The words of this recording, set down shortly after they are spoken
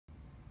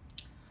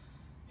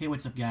Hey,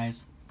 what's up,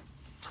 guys?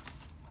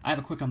 I have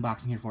a quick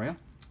unboxing here for you.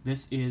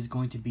 This is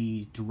going to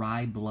be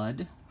Dry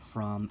Blood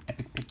from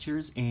Epic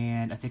Pictures,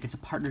 and I think it's a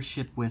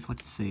partnership with, what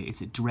to say,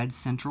 it's at Dread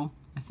Central,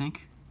 I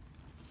think.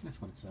 That's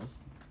what it says.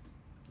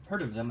 I've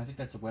heard of them. I think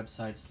that's a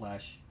website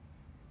slash,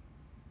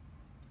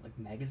 like,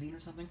 magazine or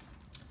something.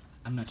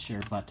 I'm not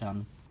sure, but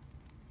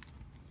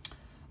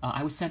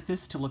I was sent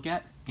this to look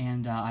at,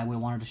 and I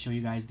wanted to show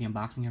you guys the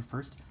unboxing here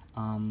first.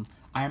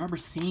 I remember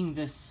seeing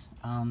this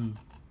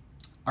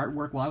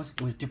artwork. Well,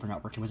 it was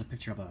different artwork. It was a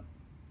picture of a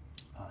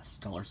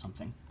skull or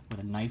something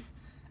with a knife,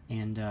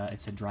 and it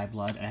said Dry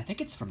Blood, and I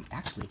think it's from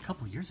actually a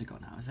couple years ago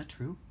now. Is that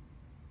true?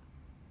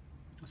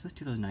 Was this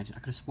 2019? I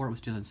could have swore it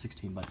was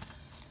 2016, but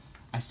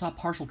I saw a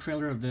partial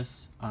trailer of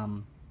this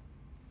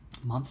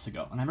months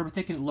ago, and I remember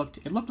thinking it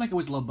looked like it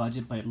was low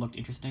budget, but it looked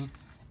interesting,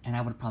 and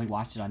I would have probably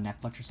watched it on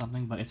Netflix or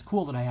something. But it's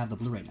cool that I have the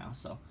Blu-ray now,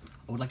 so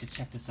I would like to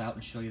check this out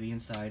and show you the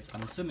insides.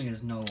 I'm assuming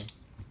there's no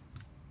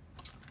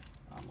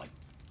like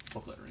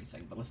booklet or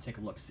anything, but let's take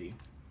a look. See.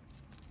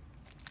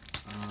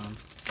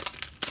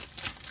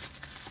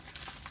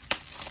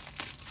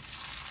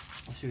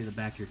 I'll show you the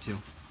back here too.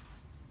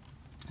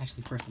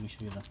 Actually, first let me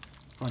show you the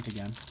front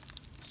again.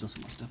 Still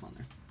some more stuff on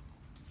there.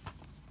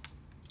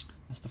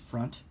 That's the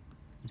front.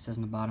 It says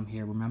on the bottom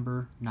here,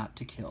 "Remember not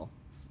to kill."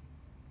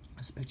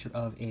 That's a picture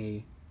of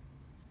is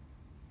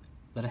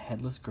that a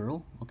headless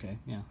girl? Okay,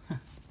 yeah.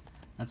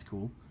 That's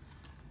cool.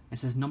 It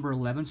says number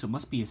 11, so it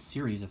must be a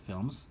series of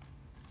films.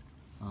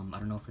 I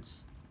don't know if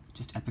it's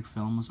just Epic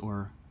Films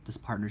or this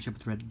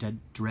partnership with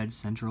Dread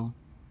Central.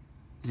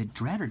 Is it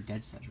Dread or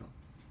Dead Central?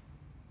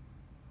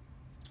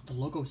 The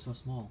logo is so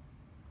small.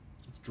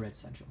 It's Dread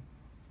Central.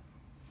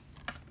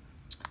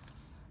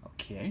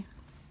 Okay,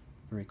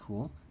 very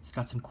cool. It's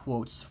got some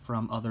quotes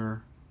from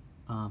other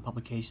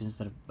publications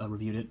that have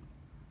reviewed it.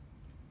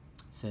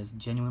 It says,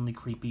 "Genuinely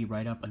creepy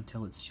right up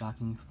until its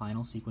shocking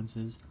final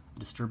sequences, a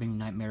disturbing,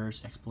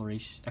 nightmarish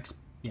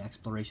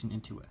exploration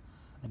into it.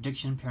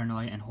 Addiction,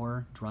 paranoia, and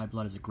horror. Dry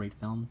Blood is a great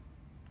film.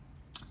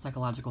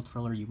 Psychological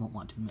thriller you won't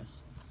want to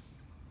miss."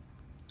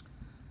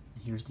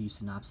 And here's the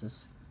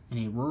synopsis. In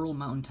a rural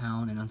mountain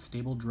town, an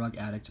unstable drug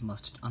addict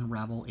must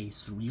unravel a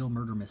surreal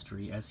murder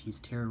mystery as he's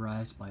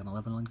terrorized by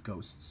malevolent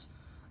ghosts,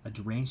 a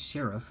deranged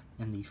sheriff,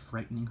 and the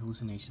frightening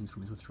hallucinations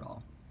from his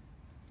withdrawal.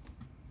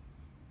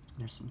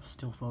 There's some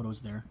still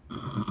photos there.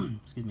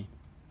 Excuse me.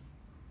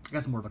 I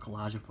got some more of a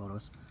collage of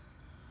photos.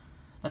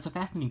 That's a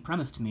fascinating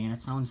premise to me, and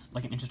it sounds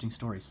like an interesting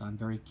story, so I'm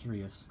very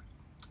curious.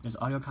 There's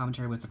audio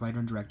commentary with the writer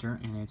and director,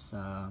 and it's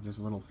there's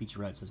a little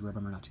featurette that says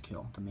 "Remember Not to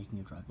Kill," the making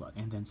of Dry Blood,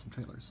 and then some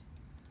trailers.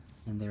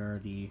 And there are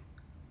the,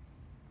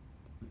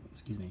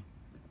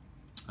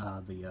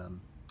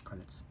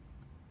 credits.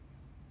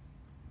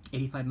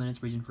 85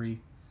 minutes,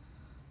 region-free,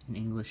 in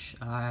English.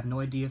 I have no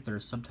idea if there are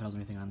subtitles or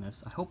anything on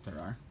this. I hope there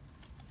are.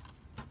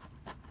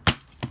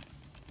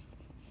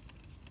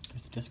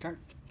 There's the disc art.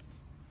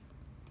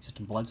 Just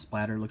a blood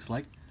splatter, looks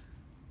like.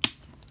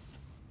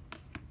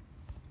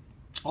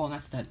 Oh, and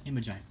that's that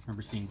image I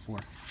remember seeing before.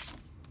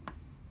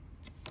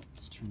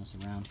 Let's turn this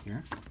around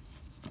here.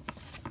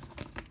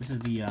 This is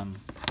the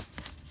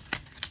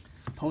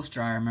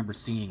poster I remember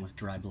seeing with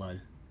Dry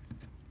Blood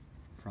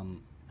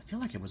from, I feel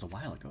like it was a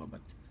while ago,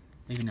 but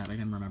maybe not.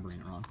 Maybe I'm remembering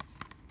it wrong.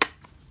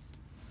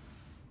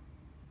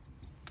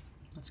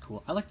 That's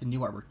cool. I like the new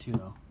artwork too,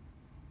 though.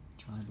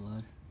 Dry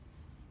Blood.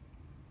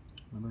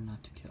 Remember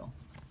not to kill.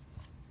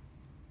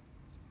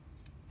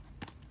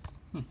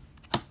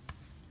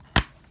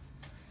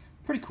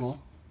 Pretty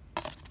cool.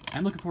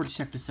 I'm looking forward to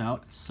check this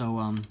out. So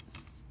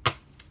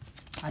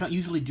I don't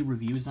usually do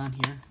reviews on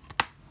here.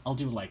 I'll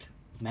do like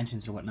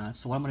mentions or whatnot.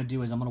 So what I'm gonna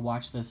do is I'm gonna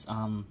watch this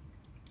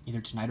either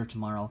tonight or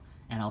tomorrow,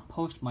 and I'll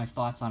post my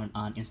thoughts on it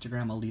on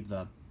Instagram. I'll leave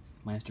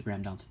my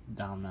Instagram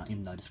down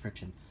in the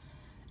description,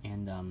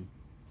 and I'll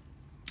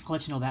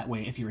let you know that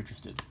way if you're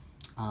interested.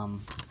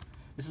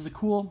 This is a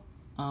cool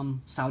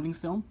sounding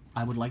film.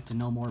 I would like to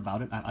know more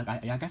about it.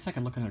 I guess I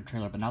could look into the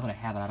trailer, but now that I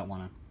have it, I don't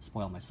want to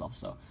spoil myself.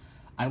 So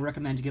I would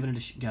recommend giving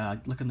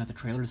it looking at the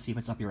trailer to see if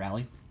it's up your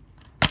alley.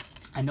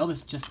 I know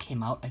this just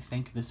came out, I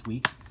think, this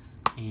week,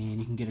 and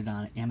you can get it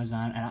on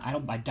Amazon. And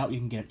I doubt you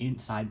can get it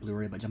inside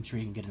Blu-ray, but I'm sure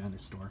you can get it in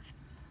another store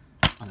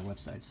on their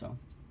website. So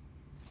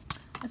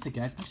that's it,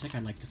 guys. Actually, I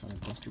think I like this other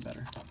poster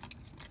better.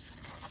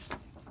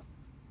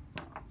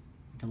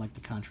 I like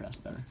the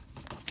contrast better.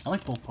 I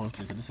like both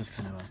posters, but this is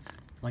kind of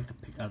I like the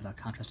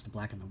contrast of the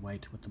black and the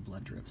white with the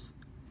blood drips.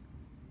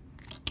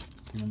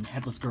 And then the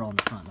headless girl in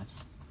the front.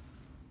 That's,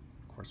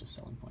 of course, a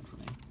selling point for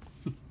me.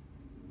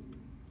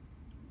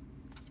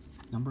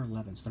 Number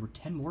 11. So there were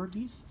 10 more of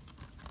these?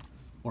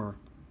 Or,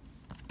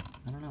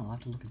 I don't know. I'll have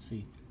to look and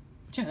see.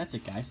 But yeah, that's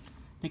it, guys.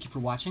 Thank you for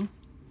watching.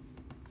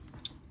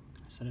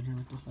 Can I set it here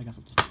like this? I guess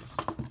I'll just do this.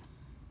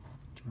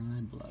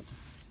 Dry Blood.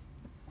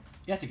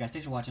 Yeah, that's it, guys.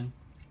 Thanks for watching.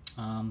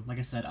 Like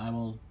I said,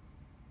 I'll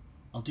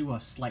do a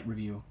slight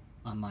review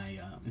on my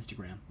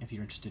Instagram if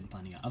you're interested in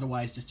finding out.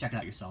 Otherwise, just check it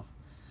out yourself.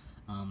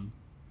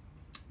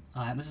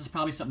 This is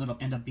probably something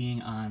that'll end up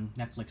being on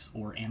Netflix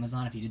or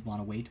Amazon if you did want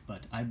to wait,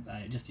 but I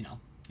just, you know,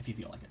 if you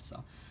feel like it.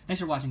 So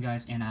thanks for watching,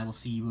 guys, and I will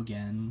see you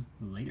again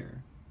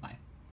later.